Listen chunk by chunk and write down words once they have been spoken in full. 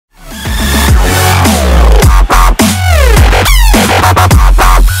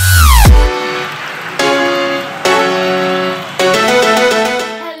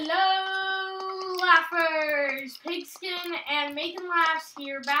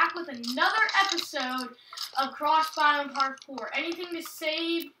we're back with another episode of Cross Biome Parkour. Anything to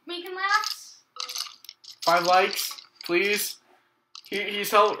say, Making Laughs? 5 likes, please.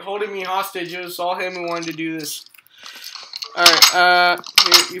 He's holding me hostage. It was all him who wanted to do this. Alright,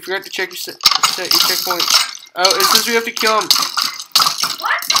 you forgot to check your set your checkpoint. Oh, it says we have to kill him.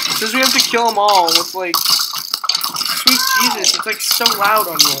 What? It says we have to kill them all with, like, sweet Jesus, it's, like, so loud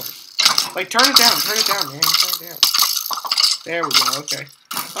on yours. Like, turn it down, man, turn it down. There we go, okay.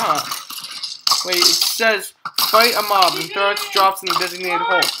 Wait, it says, fight a mob and throw its drops in the designated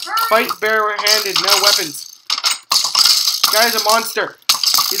hole. Fight bare-handed, no weapons. This guy's a monster.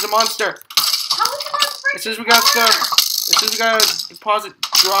 He's a monster. It says we gotta deposit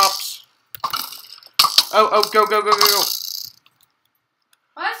drops. Oh, go.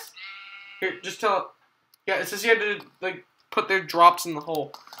 What? Here, just tell it. Yeah, it says you had to, like, put their drops in the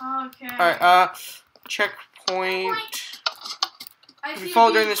hole. Okay. Alright, checkpoint. If you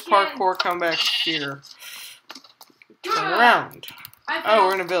fall during this parkour, come back here. Turn around. Oh,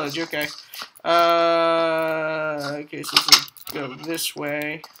 we're in a village, okay. Okay, so let's go this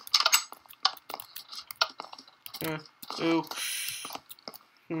way. Ooh.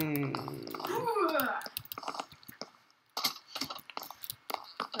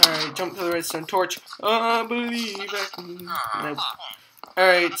 Alright, jump to the redstone torch. I believe I can. Nope.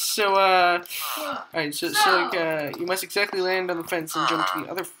 Alright, so, you must exactly land on the fence and jump to the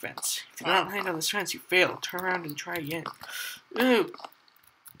other fence. If you do not land on this fence, you fail. Turn around and try again. Ooh.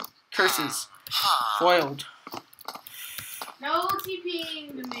 Curses. Foiled. No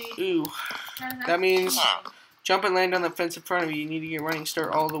TPing to me. Ooh. That means jump and land on the fence in front of you. You need to get running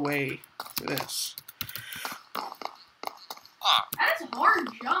start all the way for this. That's a hard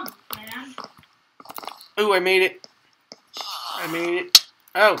jump, man. Ooh, I made it.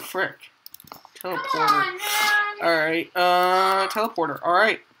 Oh, frick. Teleporter. Come on, man. Alright, teleporter.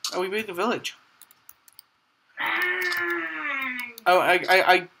 Alright. Oh, we made the village. Oh,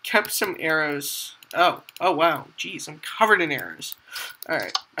 I kept some arrows. Oh, wow. Jeez, I'm covered in arrows.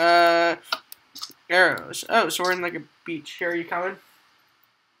 Alright, arrows. Oh, so we're in, like, a beach. Here, are you coming?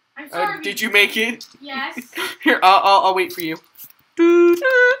 I'm sorry. Did you make it? Yes. Here, I'll wait for you.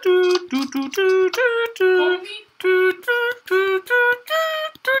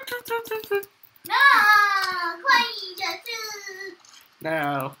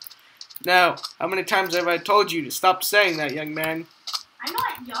 No! No. How many times have I told you to stop saying that, young man? I'm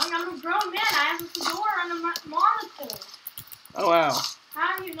not young. I'm a grown man. I have a fedora and a monocle. Oh, wow.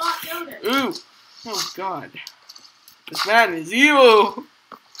 How have you not noticed? Ooh. Oh, God. This man is evil.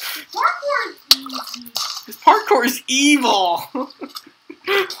 Parkour is easy. This parkour is evil.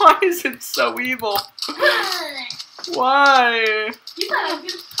 Why is it so evil? Why? You thought I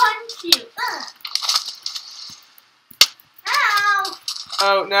was gonna punch you. Ow!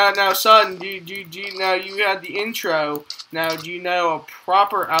 Oh, now, son, do you now you had the intro. Now, do you know a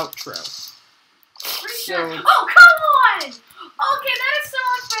proper outro? Oh, come on! Okay, that is so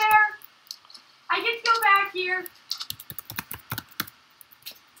unfair. I get to go back here.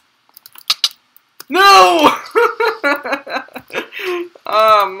 No!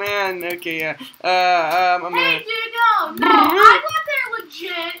 Oh man, okay, yeah. I'm gonna... Hey, dude, no, I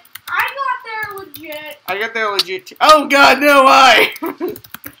got there legit. Oh god, no, why? You gotta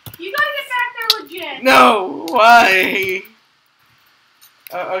get back there legit. No, why?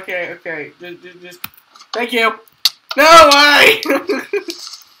 Okay, just... Thank you. No, why?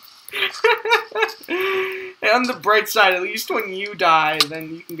 Hey, on the bright side, at least when you die,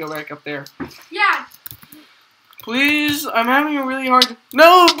 then you can go back up there. Yeah. Please, I'm having a really hard...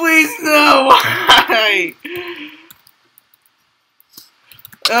 No, please, no! Why?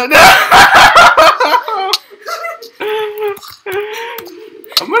 No!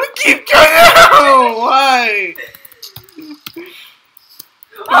 I'm gonna keep going. No! Why?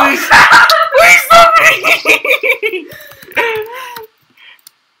 Please, please stop me!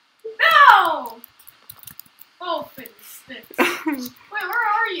 No! Oh, sticks. Wait, where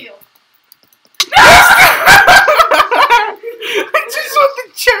are you? I just want the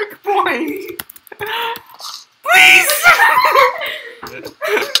checkpoint. Please.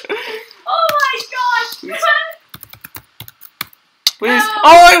 Oh my gosh. Please. No.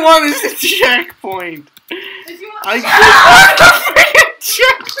 All I want is the checkpoint. I just want the freaking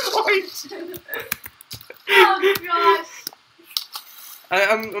checkpoint. Oh gosh.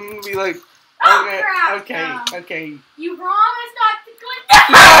 I'm gonna be like, okay. You promised not to click.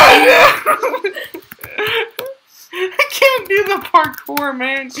 I can't do the parkour,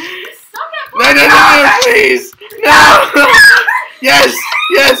 man. You suck at No, please. No. Yes,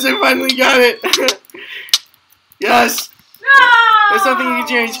 I finally got it. Yes. No. As There's nothing you can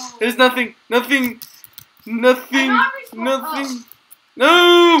change. There's nothing. Nothing. Nothing. Nothing.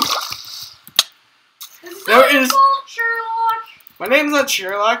 No! There is. Sherlock. My name's not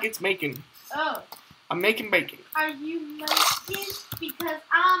Sherlock. It's Macon. Oh. I'm making bacon. Are you making? Because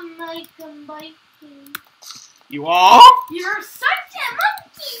I'm making bacon. You are? You're such a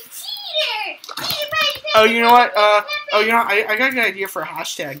monkey cheater. Oh, you know what? I got an idea for a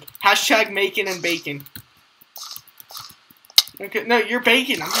hashtag. Hashtag Macon and bacon. Okay, no, you're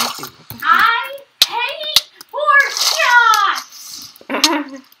bacon. I'm bacon. I hate horse shots.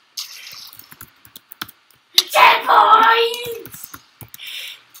 10 points.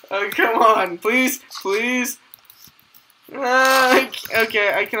 Oh, come on, please.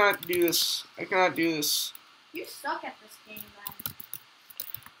 Okay, I cannot do this. You suck at this game, man.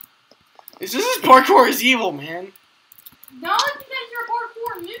 This parkour is evil, man. No, it's because you're a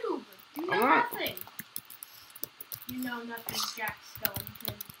parkour noob. You know nothing. You know nothing, Jack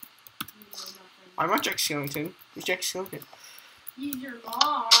Skellington. You know nothing. I'm not Jack Skellington. Who's Jack Skellington? He's your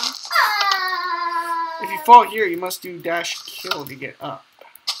mom. If you fall here, you must do dash kill to get up.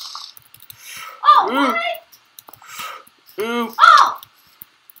 Oh, Ooh. what? Ooh. Oh!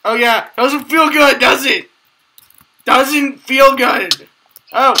 Oh yeah, doesn't feel good, does it? Doesn't feel good.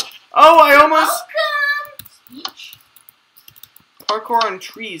 Oh, I almost. Welcome. Speech. Parkour on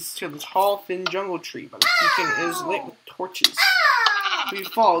trees to the tall, thin jungle tree, but the beacon is lit with torches. If you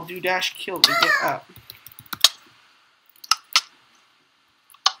fall, do dash kill to get up.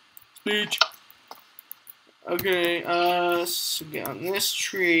 Speech. Okay, so get on this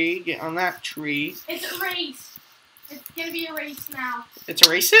tree, get on that tree. It's a race. It's gonna be a race now. It's a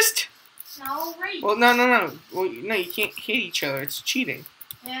racist? No, race. Well, no. Well, no, you can't hit each other. It's cheating.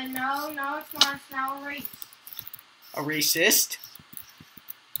 Yeah, no, it's not. It's now a race. A racist?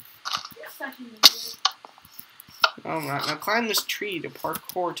 You're such an idiot. Oh, right. Now climb this tree to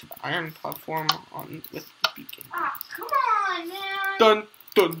parkour to the iron platform with the beacon. Ah, come on, man. Dun,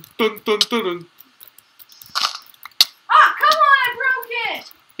 dun, dun, dun, dun, dun. Ah, come on, I broke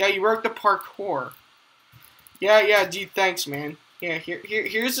it. Yeah, you broke the parkour. Yeah, gee, thanks, man. Yeah,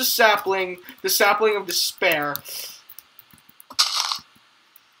 here's the sapling of despair.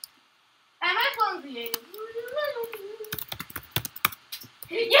 Am I phone's creative?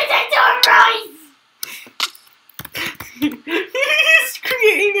 You take the rice! He's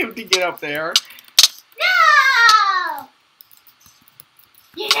creative to get up there. No!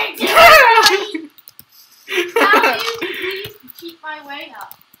 You take the rice! How do you please cheat my way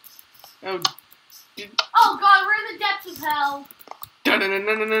up? Oh god, we're in the depths of hell.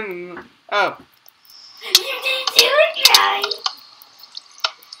 Oh. You didn't do it right.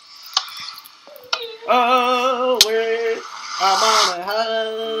 Oh, I'm on a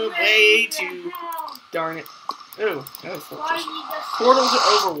highway to. Darn it. Ooh, that was Portal to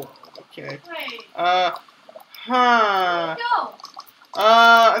Overworld. Okay. Wait. Huh. Go.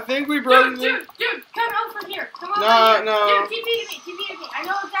 I think we broke. Dude, come over here. Come over here. No. Dude, keep beating me. I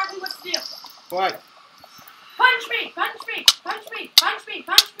know exactly what to do. What? Punch me.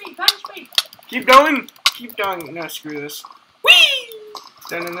 Keep going. No, screw this. Whee!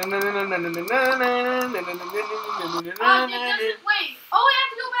 It doesn't, wait. Oh, we have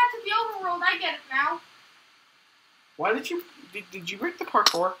to go back to the overworld. I get it now. Why did you break the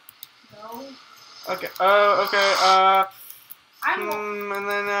parkour? No. Okay. Okay. I'm and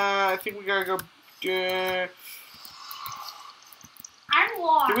then I think we gotta go. I'm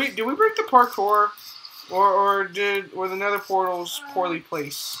lost. Did we break the parkour, or the nether portals poorly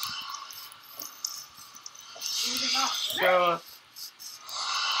placed? So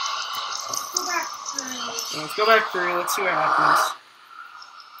let's go back through. Let's see what happens.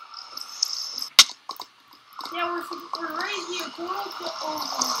 Yeah, we're right here. Portal to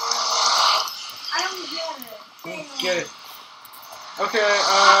overworld. I don't get it. Okay.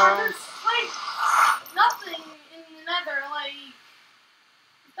 There's like nothing in the nether. Like,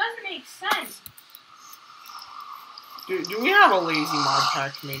 it doesn't make sense. Do we have a lazy mod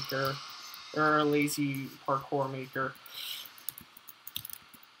pack maker or a lazy parkour maker?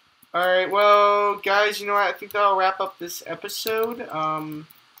 All right. Well, guys, you know what? I think that'll wrap up this episode.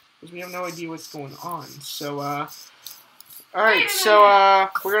 Because we have no idea what's going on. So, all right. So,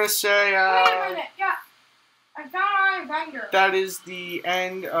 we're gonna say. Wait a minute. Yeah. I found my vendor. That is the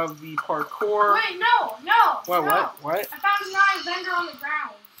end of the parkour. Wait, no. What? I found a knife vendor on the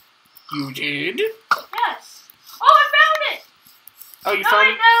ground. You did? Yes. Oh, I found it! Oh, you found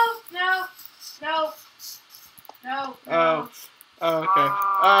it? No. Oh, okay.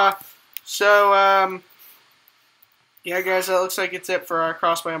 So, yeah, guys, that looks like it's it for our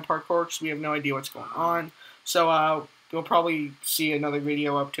Cross Biome Parkour because we have no idea what's going on. So, you'll probably see another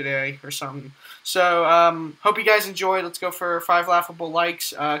video up today or something. So, hope you guys enjoyed. Let's go for 5 laughable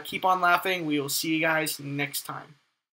likes. Keep on laughing. We will see you guys next time.